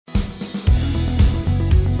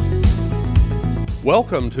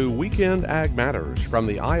Welcome to Weekend Ag Matters from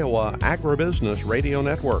the Iowa Agribusiness Radio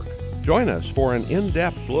Network. Join us for an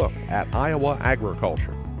in-depth look at Iowa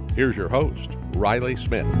agriculture. Here's your host, Riley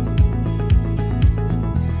Smith.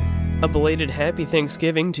 A belated happy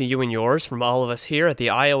Thanksgiving to you and yours from all of us here at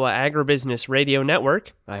the Iowa Agribusiness Radio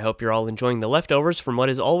Network. I hope you're all enjoying the leftovers from what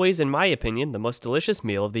is always, in my opinion, the most delicious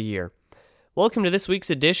meal of the year. Welcome to this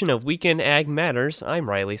week's edition of Weekend Ag Matters. I'm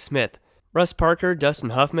Riley Smith. Russ Parker,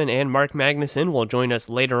 Dustin Huffman, and Mark Magnuson will join us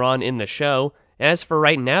later on in the show. As for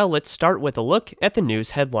right now, let's start with a look at the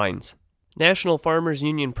news headlines. National Farmers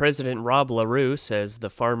Union President Rob LaRue says the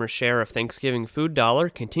farmer's share of Thanksgiving food dollar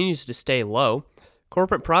continues to stay low.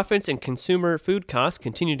 Corporate profits and consumer food costs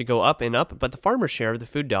continue to go up and up, but the farmer's share of the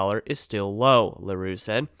food dollar is still low, LaRue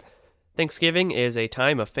said. Thanksgiving is a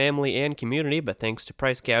time of family and community, but thanks to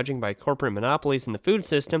price gouging by corporate monopolies in the food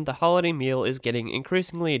system, the holiday meal is getting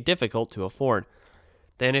increasingly difficult to afford.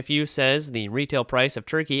 The NFU says the retail price of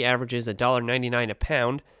turkey averages $1.99 a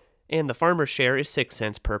pound, and the farmer's share is 6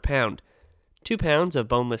 cents per pound. 2 pounds of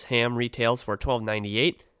boneless ham retails for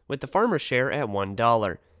 $12.98, with the farmer's share at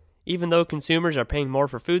 $1. Even though consumers are paying more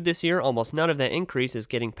for food this year, almost none of that increase is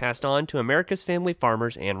getting passed on to America's family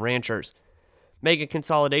farmers and ranchers. Mega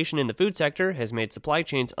consolidation in the food sector has made supply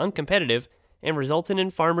chains uncompetitive and resulted in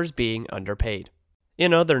farmers being underpaid.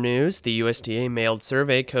 In other news, the USDA mailed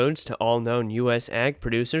survey codes to all known U.S. ag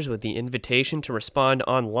producers with the invitation to respond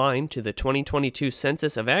online to the 2022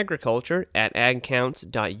 Census of Agriculture at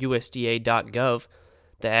agcounts.usda.gov.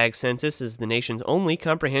 The Ag Census is the nation's only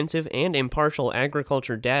comprehensive and impartial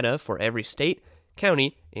agriculture data for every state,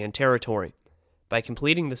 county, and territory. By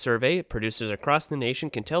completing the survey, producers across the nation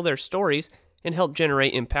can tell their stories and help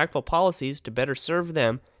generate impactful policies to better serve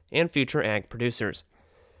them and future ag producers.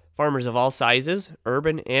 Farmers of all sizes,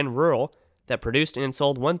 urban and rural, that produced and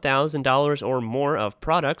sold $1,000 or more of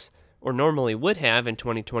products, or normally would have in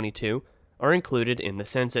 2022, are included in the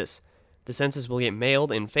census. The census will get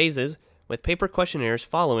mailed in phases, with paper questionnaires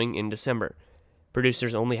following in December.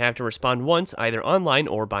 Producers only have to respond once, either online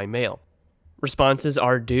or by mail. Responses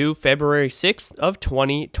are due February 6th of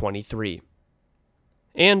 2023.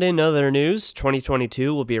 And in other news,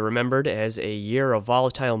 2022 will be remembered as a year of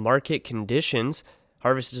volatile market conditions.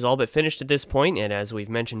 Harvest is all but finished at this point, and as we've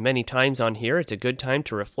mentioned many times on here, it's a good time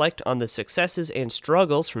to reflect on the successes and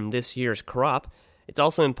struggles from this year's crop. It's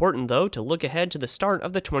also important, though, to look ahead to the start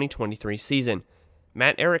of the 2023 season.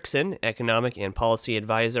 Matt Erickson, Economic and Policy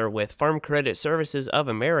Advisor with Farm Credit Services of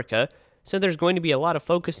America, said there's going to be a lot of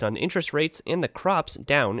focus on interest rates and the crops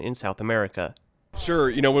down in South America.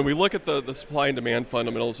 Sure. When we look at the supply and demand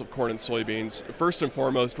fundamentals of corn and soybeans, first and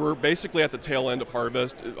foremost, we're basically at the tail end of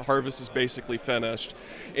harvest. Harvest is basically finished.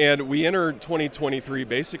 And we entered 2023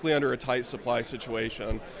 basically under a tight supply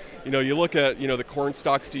situation. You look at, the corn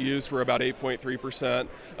stocks to use were about 8.3%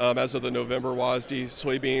 as of the November WASDE.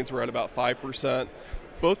 Soybeans were at about 5%.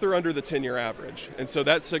 Both are under the 10-year average. And so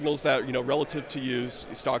that signals that, relative to use,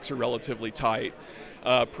 stocks are relatively tight.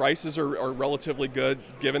 Prices are relatively good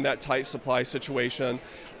given that tight supply situation.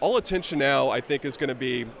 All attention now, I think, is going to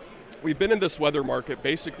be, we've been in this weather market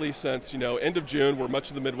basically since, end of June, where much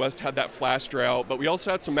of the Midwest had that flash drought, but we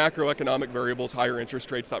also had some macroeconomic variables, higher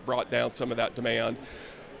interest rates that brought down some of that demand.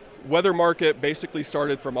 Weather market basically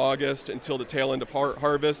started from August until the tail end of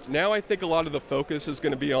harvest. Now I think a lot of the focus is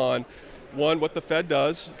going to be on, one, what the Fed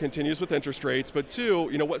does, continues with interest rates, but two,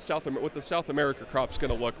 what the South America crop's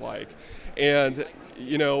going to look like. And,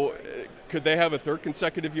 could they have a third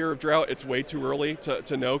consecutive year of drought? It's way too early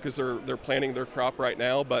to know because they're planting their crop right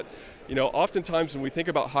now. But, oftentimes when we think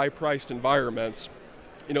about high-priced environments,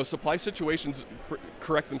 supply situations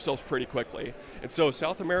correct themselves pretty quickly. And so if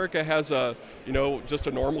South America has just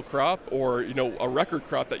a normal crop or, a record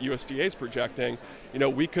crop that USDA is projecting,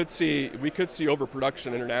 we could see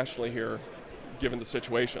overproduction internationally here given the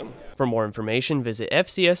situation. For more information, visit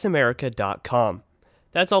fcsamerica.com.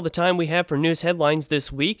 That's all the time we have for news headlines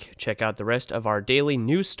this week. Check out the rest of our daily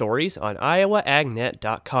news stories on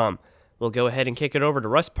iowaagnet.com. We'll go ahead and kick it over to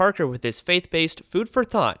Russ Parker with his faith-based food for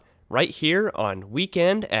thought right here on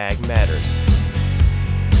Weekend Ag Matters.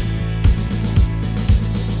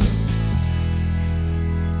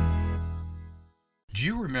 Do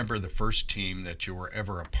you remember the first team that you were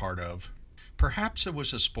ever a part of? Perhaps it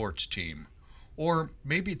was a sports team, or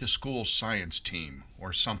maybe the school science team,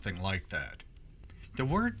 or something like that. The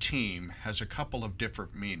word team has a couple of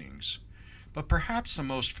different meanings, but perhaps the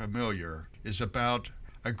most familiar is about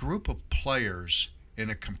a group of players in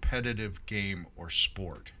a competitive game or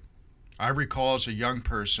sport. I recall as a young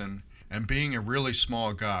person, and being a really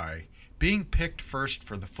small guy, being picked first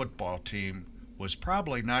for the football team was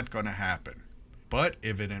probably not going to happen. But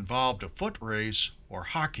if it involved a foot race or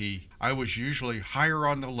hockey, I was usually higher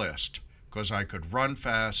on the list because I could run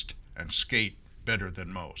fast and skate better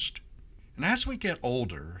than most. And as we get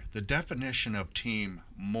older, the definition of team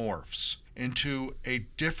morphs into a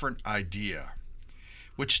different idea,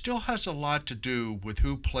 which still has a lot to do with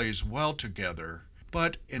who plays well together,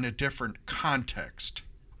 but in a different context.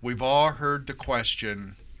 We've all heard the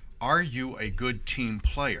question, are you a good team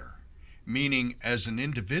player? Meaning, as an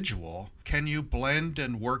individual, can you blend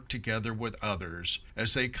and work together with others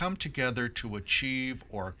as they come together to achieve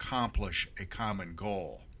or accomplish a common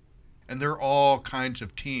goal? And there are all kinds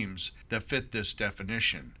of teams that fit this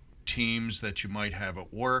definition. Teams that you might have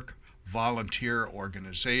at work, volunteer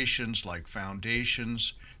organizations like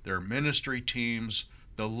foundations, their ministry teams.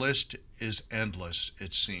 The list is endless,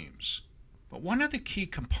 it seems. But one of the key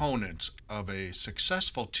components of a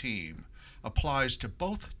successful team applies to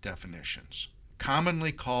both definitions,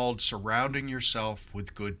 commonly called surrounding yourself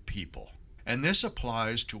with good people. And this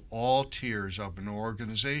applies to all tiers of an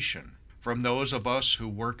organization, from those of us who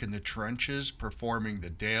work in the trenches performing the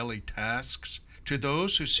daily tasks to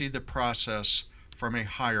those who see the process from a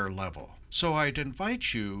higher level. So I'd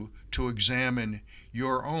invite you to examine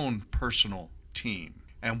your own personal team.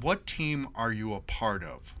 And what team are you a part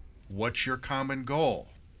of? What's your common goal?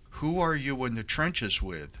 Who are you in the trenches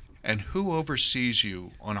with? And who oversees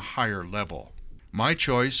you on a higher level? My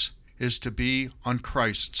choice is to be on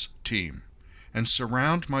Christ's team and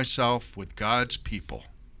surround myself with God's people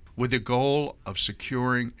with the goal of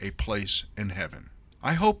securing a place in heaven.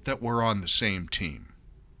 I hope that we're on the same team.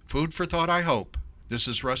 Food for thought, I hope. This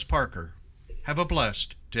is Russ Parker. Have a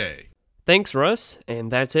blessed day. Thanks, Russ.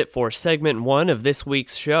 And that's it for segment 1 of this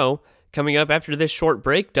week's show. Coming up after this short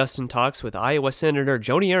break, Dustin talks with Iowa Senator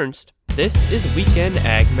Joni Ernst. This is Weekend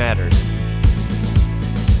Ag Matters.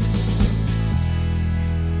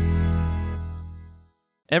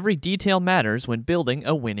 Every detail matters when building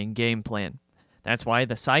a winning game plan. That's why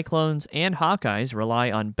the Cyclones and Hawkeyes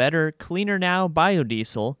rely on better, cleaner now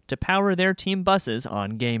biodiesel to power their team buses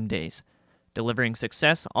on game days, delivering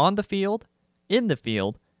success on the field, in the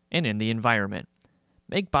field, and in the environment.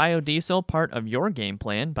 Make biodiesel part of your game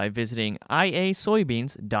plan by visiting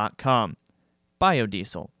iasoybeans.com.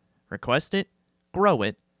 Biodiesel. Request it, grow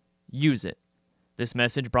it, use it. This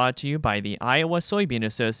message brought to you by the Iowa Soybean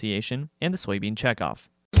Association and the Soybean Checkoff.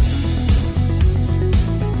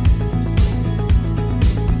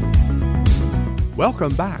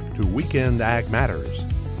 Welcome back to Weekend Ag Matters.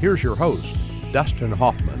 Here's your host, Dustin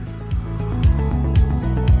Hoffman.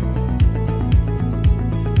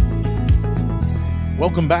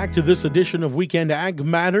 Welcome back to this edition of Weekend Ag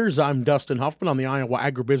Matters. I'm Dustin Huffman on the Iowa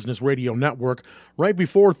Agribusiness Radio Network. Right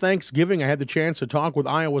before Thanksgiving, I had the chance to talk with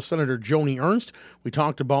Iowa Senator Joni Ernst. We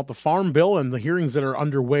talked about the Farm Bill and the hearings that are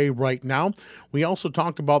underway right now. We also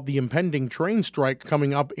talked about the impending train strike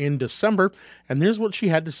coming up in December, and here's what she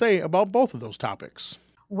had to say about both of those topics.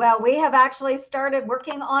 Well, we have actually started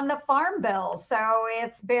working on the Farm Bill, so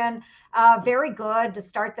it's been very good to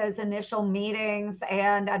start those initial meetings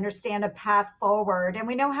and understand a path forward. And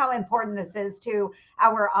we know how important this is to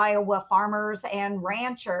our Iowa farmers and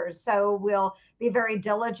ranchers, so we'll be very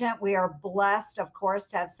diligent. We are blessed, of course,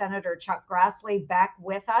 to have Senator Chuck Grassley back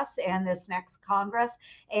with us in this next Congress,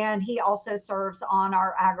 and he also serves on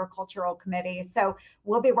our Agricultural Committee. So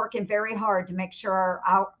we'll be working very hard to make sure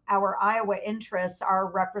our Iowa interests are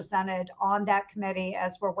represented on that committee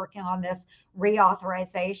as we're working on this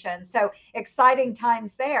reauthorization. So exciting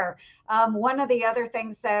times there. One of the other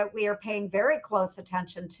things that we are paying very close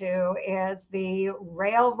attention to is the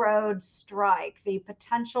railroad strike, the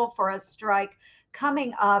potential for a strike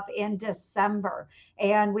coming up in December.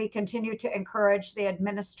 And we continue to encourage the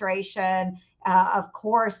administration, of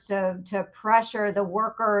course, to pressure the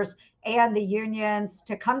workers and the unions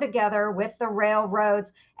to come together with the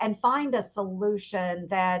railroads and find a solution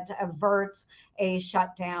that averts a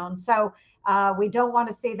shutdown. So we don't want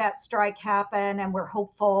to see that strike happen, and we're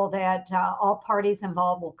hopeful that all parties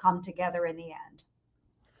involved will come together in the end.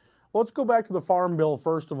 Let's go back to the Farm Bill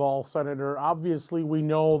first of all, Senator. Obviously, we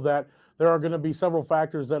know that there are going to be several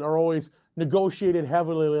factors that are always negotiated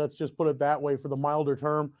heavily, let's just put it that way, for the milder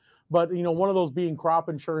term. But, you know, one of those being crop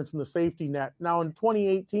insurance and the safety net. Now, in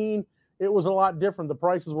 2018, it was a lot different. The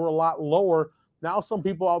prices were a lot lower. Now, some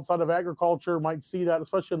people outside of agriculture might see that,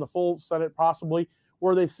 especially in the full Senate possibly,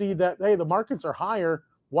 where they see that, hey, the markets are higher.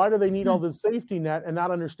 Why do they need all this safety net and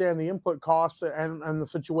not understand the input costs and the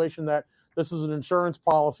situation that this is an insurance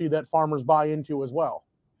policy that farmers buy into as well?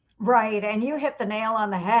 Right, and you hit the nail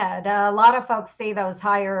on the head. A lot of folks see those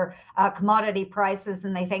higher commodity prices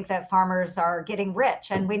and they think that farmers are getting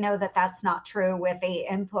rich, and we know that that's not true with the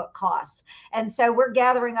input costs. And so we're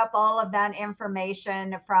gathering up all of that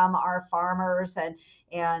information from our farmers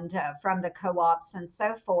and from the co-ops and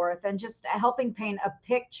so forth, and just helping paint a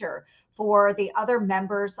picture for the other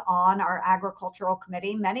members on our agricultural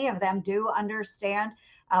committee. Many of them do understand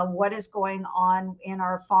what is going on in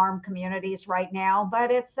our farm communities right now, but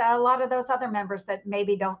it's a lot of those other members that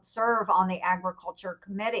maybe don't serve on the agriculture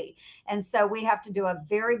committee. And so we have to do a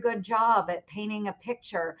very good job at painting a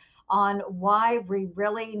picture on why we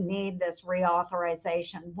really need this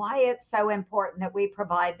reauthorization, why it's so important that we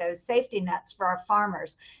provide those safety nets for our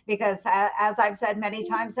farmers. Because as I've said many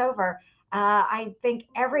times over, I think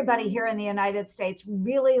everybody here in the United States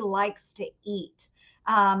really likes to eat.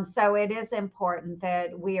 So it is important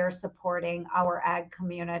that we are supporting our ag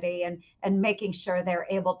community and making sure they're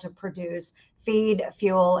able to produce, feed,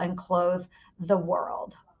 fuel, and clothe the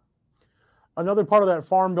world. Another part of that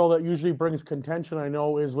farm bill that usually brings contention, I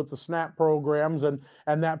know, is with the SNAP programs and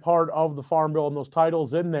that part of the farm bill and those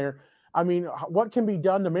titles in there. I mean, what can be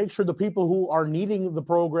done to make sure the people who are needing the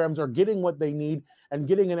programs are getting what they need and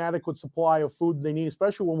getting an adequate supply of food they need,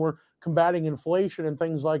 especially when we're combating inflation and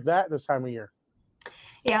things like that this time of year?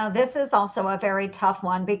 Yeah, this is also a very tough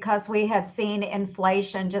one because we have seen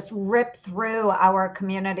inflation just rip through our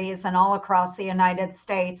communities and all across the United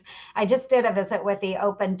States. I just did a visit with the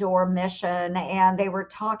Open Door Mission, and they were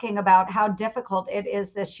talking about how difficult it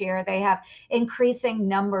is this year. They have increasing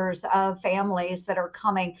numbers of families that are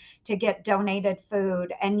coming to get donated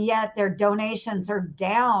food, and yet their donations are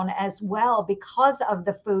down as well because of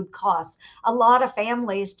the food costs. A lot of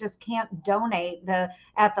families just can't donate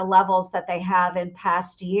at the levels that they have in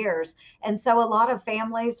past years. And so a lot of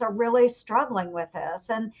families are really struggling with this.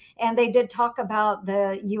 And they did talk about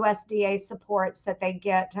the USDA supports that they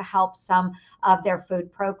get to help some of their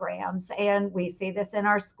food programs. And we see this in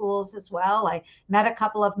our schools as well. I met a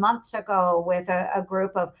couple of months ago with a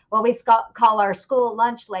group of, well, we call our school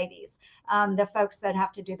lunch ladies. The folks that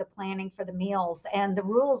have to do the planning for the meals and the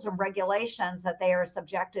rules and regulations that they are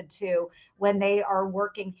subjected to when they are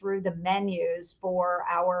working through the menus for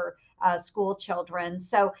our school children.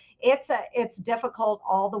 So it's difficult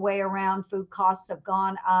all the way around. Food costs have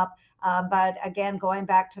gone up. But again, going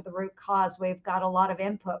back to the root cause, we've got a lot of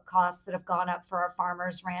input costs that have gone up for our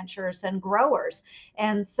farmers, ranchers, and growers.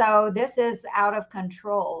 And so this is out of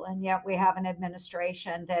control. And yet we have an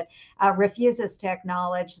administration that refuses to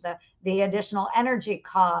acknowledge the additional energy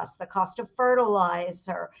costs, the cost of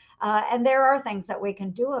fertilizer. And there are things that we can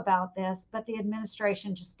do about this, but the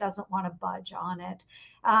administration just doesn't want to budge on it.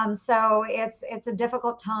 So it's a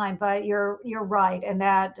difficult time, but you're right, and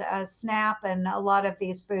that SNAP and a lot of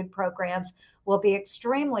these food programs will be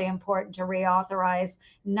extremely important to reauthorize,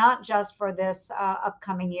 not just for this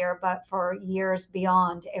upcoming year, but for years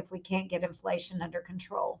beyond if we can't get inflation under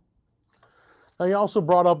control. Now, you also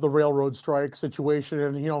brought up the railroad strike situation,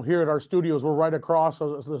 and here at our studios, we're right across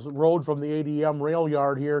this road from the ADM rail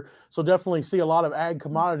yard here, so definitely see a lot of ag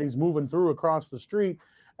commodities moving through across the street.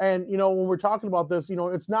 And when we're talking about this,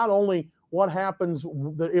 it's not only what happens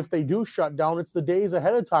if they do shut down, it's the days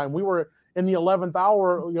ahead of time. We were in the 11th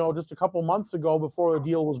hour, just a couple months ago before the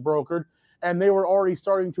deal was brokered, and they were already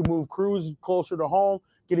starting to move crews closer to home,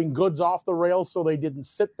 getting goods off the rails so they didn't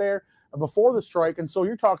sit there before the strike. And so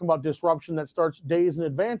you're talking about disruption that starts days in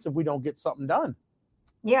advance if we don't get something done.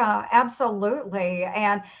 Yeah, absolutely.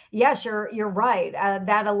 And yes, you're right.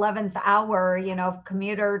 That 11th hour,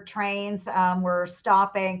 commuter trains were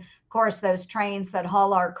stopping. Of course, those trains that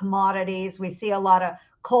haul our commodities. We see a lot of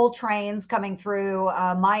coal trains coming through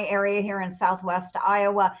my area here in Southwest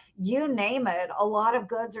Iowa. You name it, a lot of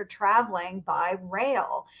goods are traveling by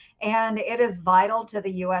rail, and it is vital to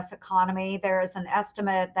the U.S. economy. There is an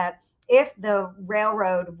estimate that if the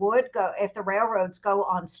railroads go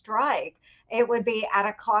on strike, it would be at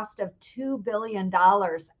a cost of $2 billion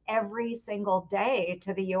every single day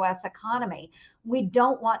to the U.S. economy. We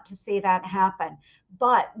don't want to see that happen.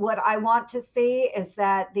 But what I want to see is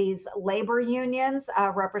that these labor unions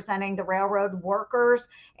representing the railroad workers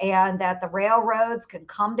and that the railroads can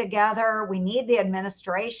come together. We need the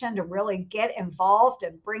administration to really get involved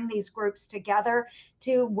and bring these groups together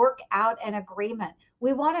to work out an agreement.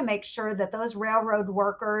 We want to make sure that those railroad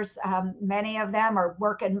workers, many of them are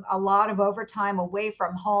working a lot of overtime away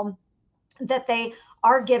from home, that they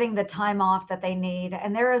are getting the time off that they need.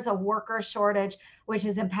 And there is a worker shortage, which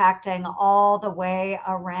is impacting all the way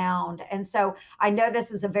around. And so I know this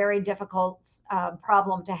is a very difficult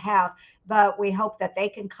problem to have, but we hope that they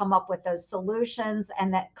can come up with those solutions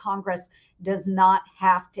and that Congress does not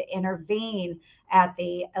have to intervene at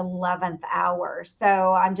the 11th hour.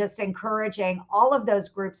 So I'm just encouraging all of those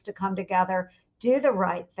groups to come together, do the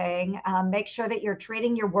right thing, make sure that you're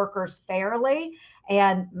treating your workers fairly,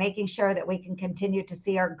 and making sure that we can continue to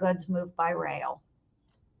see our goods move by rail.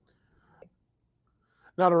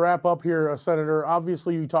 Now to wrap up here, Senator,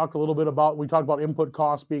 obviously we talked about input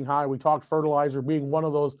costs being high. We talked fertilizer being one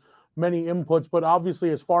of those many inputs, but obviously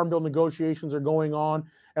as Farm Bill negotiations are going on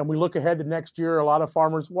and we look ahead to next year, a lot of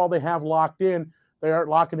farmers, while they have locked in, they aren't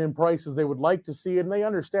locking in prices they would like to see, and they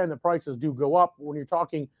understand that prices do go up. When you're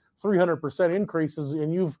talking 300% increases,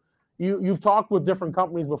 and you've talked with different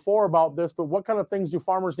companies before about this, but what kind of things do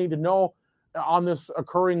farmers need to know on this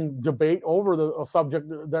occurring debate over a subject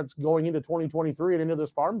that's going into 2023 and into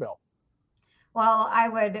this Farm Bill? Well, I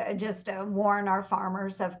would just warn our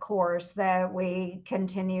farmers, of course, that we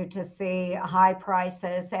continue to see high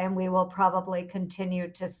prices and we will probably continue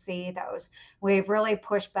to see those. We've really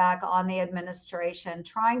pushed back on the administration,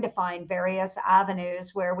 trying to find various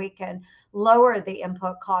avenues where we can lower the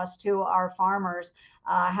input cost to our farmers.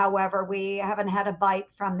 However, we haven't had a bite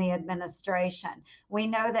from the administration. We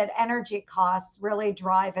know that energy costs really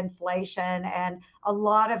drive inflation and a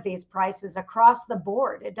lot of these prices across the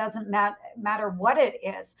board. It doesn't matter what it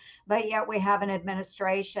is, but yet we have an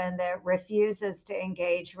administration that refuses to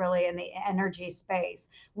engage really in the energy space.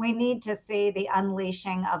 We need to see the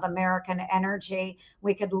unleashing of American energy.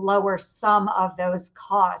 We could lower some of those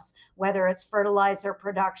costs, whether it's fertilizer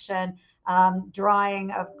production,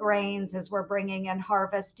 drying of grains as we're bringing in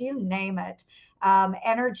harvest, you name it.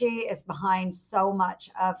 Energy is behind so much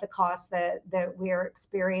of the costs that we're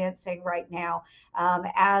experiencing right now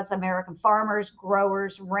as American farmers,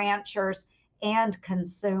 growers, ranchers, and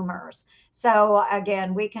consumers. So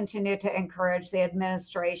again, we continue to encourage the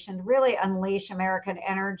administration to really unleash American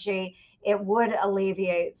energy. It would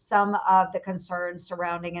alleviate some of the concerns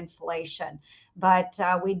surrounding inflation, but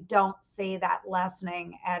we don't see that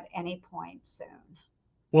lessening at any point soon.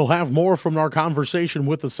 We'll have more from our conversation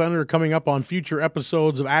with the Senator coming up on future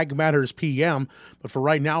episodes of Ag Matters PM. But for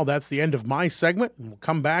right now, that's the end of my segment. And we'll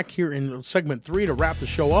come back here in segment 3 to wrap the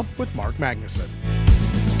show up with Mark Magnuson.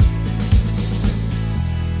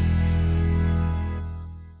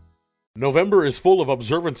 November is full of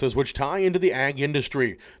observances which tie into the ag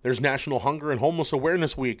industry. There's National Hunger and Homeless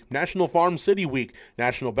Awareness Week, National Farm City Week,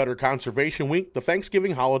 National Better Conservation Week, the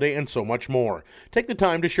Thanksgiving holiday, and so much more. Take the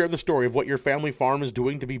time to share the story of what your family farm is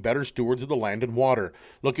doing to be better stewards of the land and water.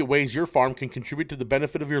 Look at ways your farm can contribute to the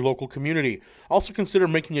benefit of your local community. Also consider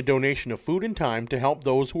making a donation of food and time to help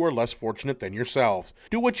those who are less fortunate than yourselves.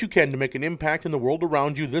 Do what you can to make an impact in the world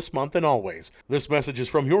around you this month and always. This message is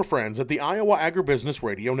from your friends at the Iowa Agribusiness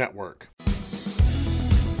Radio Network.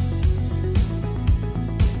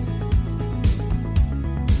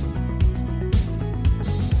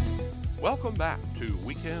 Welcome back to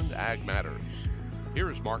Weekend Ag Matters.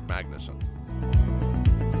 Here is Mark Magnuson.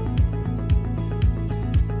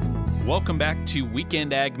 Welcome back to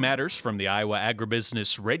Weekend Ag Matters from the Iowa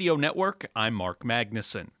Agribusiness Radio Network. I'm Mark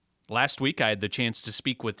Magnuson. Last week, I had the chance to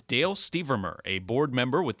speak with Dale Stevermer, a board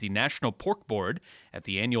member with the National Pork Board at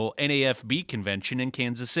the annual NAFB convention in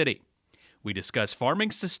Kansas City. We discuss farming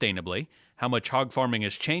sustainably, how much hog farming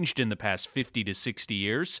has changed in the past 50 to 60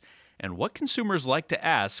 years, and what consumers like to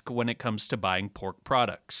ask when it comes to buying pork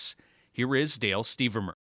products. Here is Dale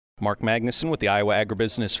Stevermer. Mark Magnuson with the Iowa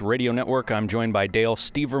Agribusiness Radio Network. I'm joined by Dale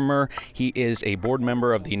Stevermer. He is a board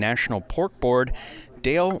member of the National Pork Board.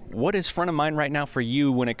 Dale, what is front of mind right now for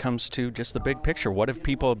you when it comes to just the big picture? What have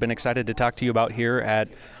people been excited to talk to you about here at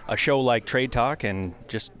a show like Trade Talk and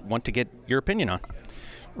just want to get your opinion on?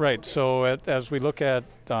 Right. So as we look at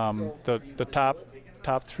the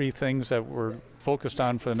top 3 things that we're focused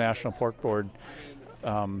on for the National Pork Board,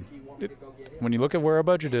 when you look at where our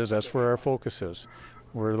budget is, that's where our focus is.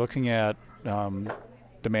 We're looking at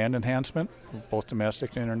demand enhancement, both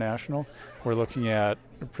domestic and international. We're looking at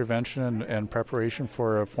prevention and preparation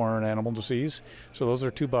for a foreign animal disease. So those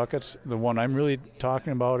are 2 buckets. The one I'm really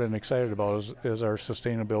talking about and excited about is our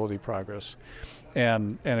sustainability progress.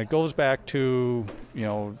 And it goes back to,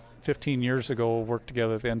 15 years ago, worked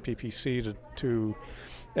together with the NPPC to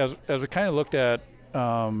as we kind of looked at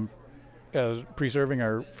as preserving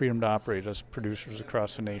our freedom to operate as producers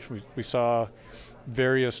across the nation. We saw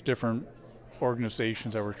various different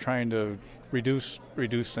organizations that were trying to reduce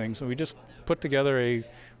things, and we just put together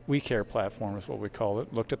We Care platform is what we call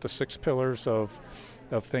it. Looked at the 6 pillars of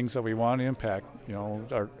things that we want to impact. You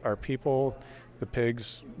know, our people, the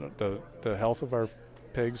pigs, the health of our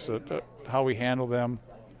pigs, how we handle them,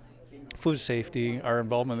 food safety, our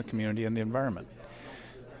involvement in the community, and the environment.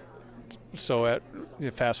 So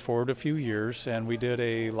fast forward a few years, and we did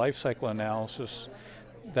a life cycle analysis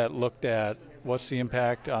that looked at what's the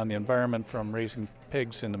impact on the environment from raising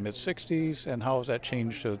pigs in the mid-'60s, and how has that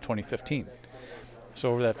changed to 2015.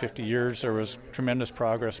 So over that 50 years, there was tremendous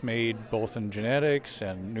progress made both in genetics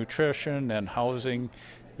and nutrition and housing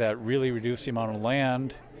that really reduced the amount of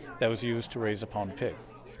land that was used to raise a pound pig.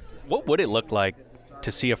 What would it look like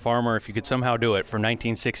to see a farmer, if you could somehow do it, from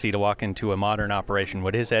 1960 to walk into a modern operation?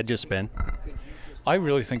 Would his head just spin? I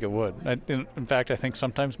really think it would. In fact, I think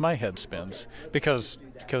sometimes my head spins because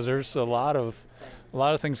there's a lot of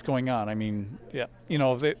things going on. I mean, yeah, you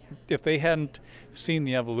know, if they hadn't seen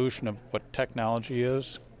the evolution of what technology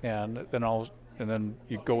is, and then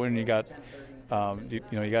you go in and you got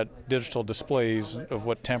you got digital displays of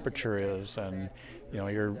what temperature is, and you know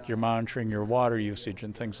you're monitoring your water usage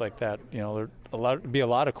and things like that. You know, there'd be a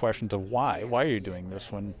lot of questions of why are you doing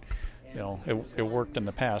this when, you know, it worked in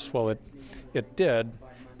the past. Well, it did,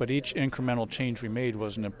 but each incremental change we made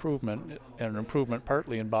was an improvement, and an improvement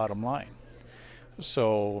partly in bottom line.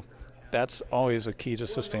 So that's always a key to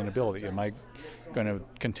sustainability. Am I going to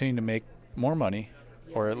continue to make more money,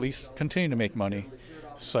 or at least continue to make money,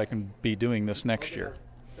 so I can be doing this next year?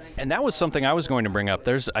 And that was something I was going to bring up.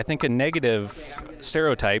 There's, I think, a negative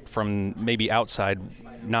stereotype from maybe outside,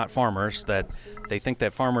 not farmers, that they think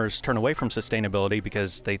that farmers turn away from sustainability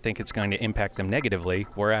because they think it's going to impact them negatively,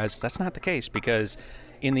 whereas that's not the case, because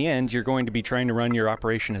in the end, you're going to be trying to run your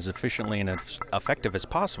operation as efficiently and as effective as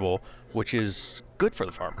possible, which is good for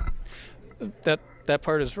the farmer. That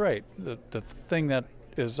part is right. The thing that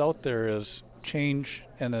is out there is change,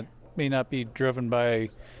 and it may not be driven by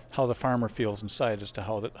how the farmer feels inside as to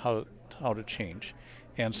how to change.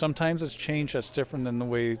 And sometimes it's change that's different than the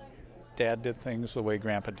way Dad did things, the way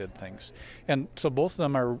Grandpa did things. And so both of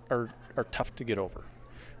them are tough to get over.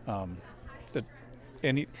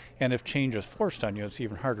 And if change is forced on you, it's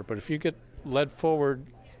even harder. But if you get led forward,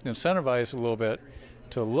 incentivized a little bit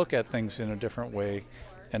to look at things in a different way,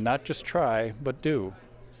 and not just try, but do.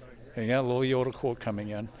 And you got a little Yoda quote coming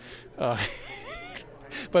in. But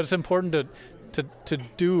it's important to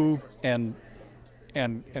do and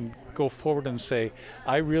go forward and say,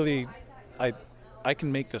 I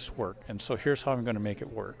can make this work, and so here's how I'm going to make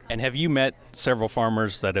it work. And have you met several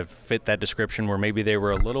farmers that have fit that description, where maybe they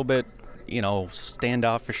were a little bit, you know,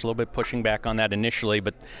 standoffish, a little bit pushing back on that initially,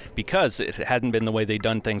 but because it hadn't been the way they'd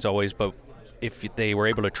done things always, but if they were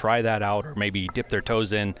able to try that out or maybe dip their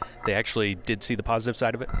toes in, they actually did see the positive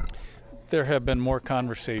side of it? There have been more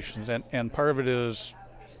conversations, and part of it is,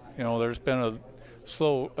 you know, there's been a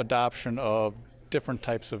slow adoption of different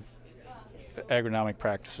types of agronomic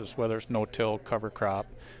practices, whether it's no-till, cover crop,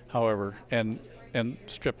 however, and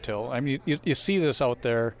strip till. I mean, you see this out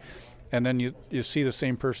there, and then you see the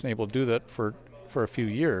same person able to do that for a few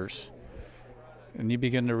years, and you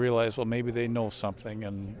begin to realize, well, maybe they know something,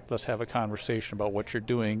 and let's have a conversation about what you're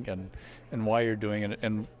doing and why you're doing it,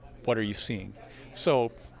 and what are you seeing.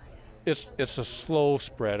 So it's a slow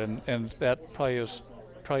spread, and that probably is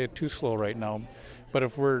too slow right now. But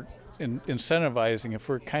if we're incentivizing, if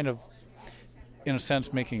we're kind of, in a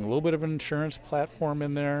sense, making a little bit of an insurance platform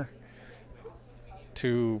in there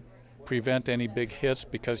to prevent any big hits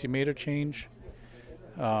because you made a change,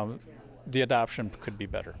 the adoption could be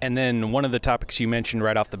better. And then one of the topics you mentioned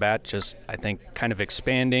right off the bat, just I think kind of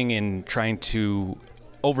expanding and trying to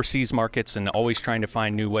overseas markets and always trying to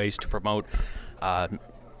find new ways to promote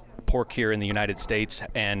pork here in the United States.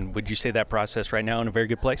 And would you say that process right now in a very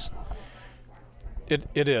good place?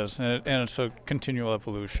 It is, and it's a continual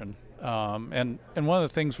evolution. And one of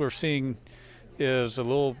the things we're seeing is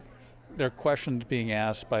there are questions being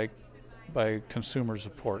asked by consumers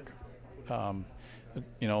of pork.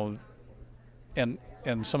 You know, and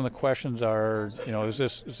some of the questions are, you know, is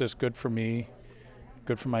this good for me,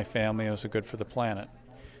 good for my family, is it good for the planet?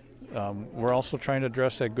 We're also trying to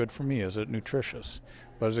address that good for me. Is it nutritious?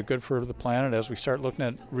 But is it good for the planet? As we start looking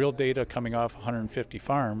at real data coming off 150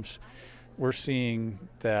 farms, we're seeing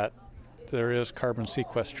that there is carbon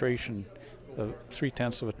sequestration of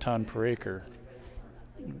 0.3 of a ton per acre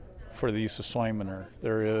for the use of swine manure.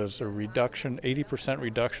 There is a reduction, 80%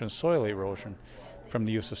 reduction in soil erosion from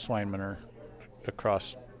the use of swine manure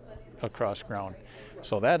across ground.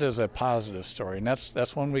 So that is a positive story, and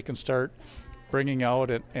that's one we can start bringing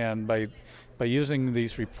out, and by using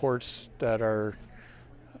these reports that are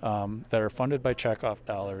funded by checkoff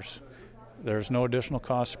dollars, There's no additional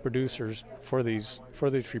cost to producers for these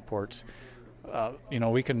reports.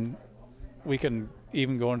 We can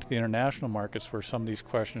even go into the international markets where some of these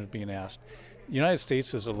questions are being asked. The United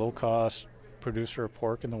States is a low-cost producer of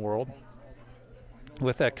pork in the world.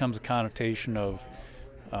 With that comes a connotation of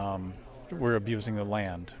we're abusing the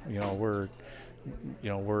land. We're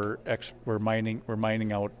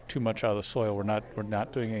mining out too much out of the soil. We're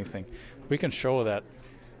not doing anything. We can show that.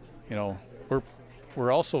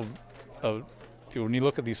 We're also when you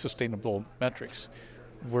look at these sustainable metrics,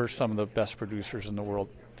 we're some of the best producers in the world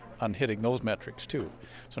on hitting those metrics too.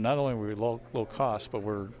 So not only are we low cost, but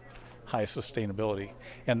we're high sustainability,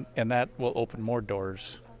 and that will open more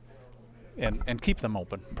doors and keep them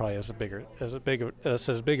open. Probably as big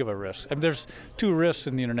of a risk. I mean, there's two risks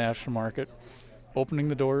in the international market: opening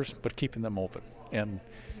the doors, but keeping them open, and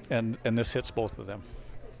this hits both of them.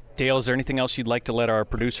 Dale, is there anything else you'd like to let our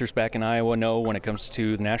producers back in Iowa know when it comes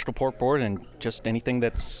to the National Pork Board and just anything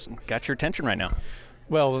that's got your attention right now?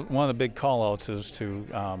 Well, one of the big call-outs is to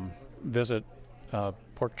visit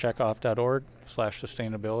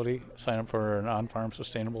porkcheckoff.org/sustainability, sign up for an on-farm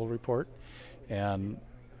sustainable report, and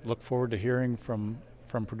look forward to hearing from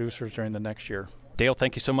producers during the next year. Dale,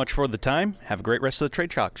 thank you so much for the time. Have a great rest of the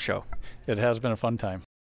Trade Talk show. It has been a fun time.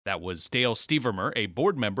 That was Dale Stevermer, a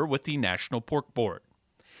board member with the National Pork Board.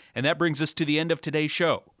 And that brings us to the end of today's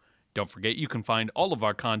show. Don't forget you can find all of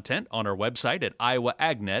our content on our website at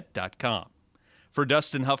iowaagnet.com. For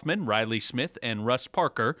Dustin Huffman, Riley Smith, and Russ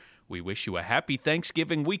Parker, we wish you a happy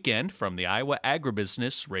Thanksgiving weekend from the Iowa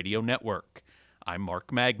Agribusiness Radio Network. I'm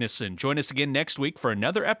Mark Magnuson. Join us again next week for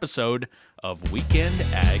another episode of Weekend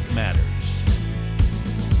Ag Matters.